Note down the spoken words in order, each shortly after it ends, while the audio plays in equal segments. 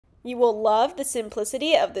You will love the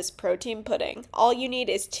simplicity of this protein pudding. All you need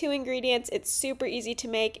is 2 ingredients, it's super easy to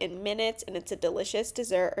make in minutes, and it's a delicious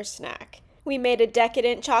dessert or snack. We made a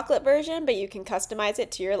decadent chocolate version, but you can customize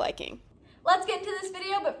it to your liking. Let's get into this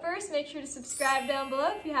video, but first make sure to subscribe down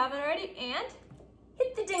below if you haven't already, and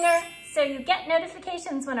hit the dinger so you get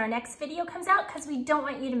notifications when our next video comes out, because we don't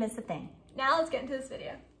want you to miss a thing. Now let's get into this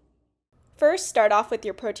video. First, start off with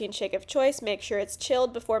your protein shake of choice. Make sure it's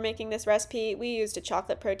chilled before making this recipe. We used a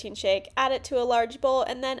chocolate protein shake. Add it to a large bowl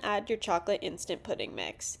and then add your chocolate instant pudding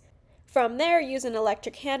mix. From there, use an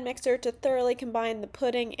electric hand mixer to thoroughly combine the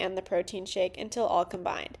pudding and the protein shake until all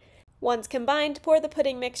combined. Once combined, pour the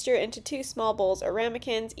pudding mixture into 2 small bowls or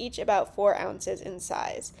ramekins, each about 4 ounces in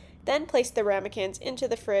size. Then place the ramekins into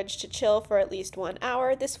the fridge to chill for at least 1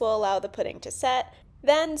 hour. This will allow the pudding to set.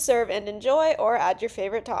 Then serve and enjoy, or add your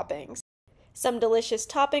favorite toppings. Some delicious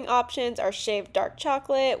topping options are shaved dark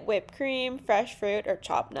chocolate, whipped cream, fresh fruit, or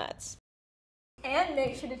chopped nuts. And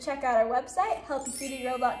make sure to check out our website,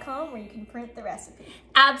 healthyfoodiegirl.com, where you can print the recipe.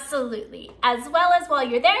 Absolutely. As well as while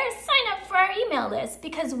you're there, sign up for our email list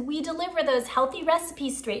because we deliver those healthy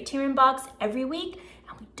recipes straight to your inbox every week,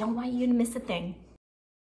 and we don't want you to miss a thing.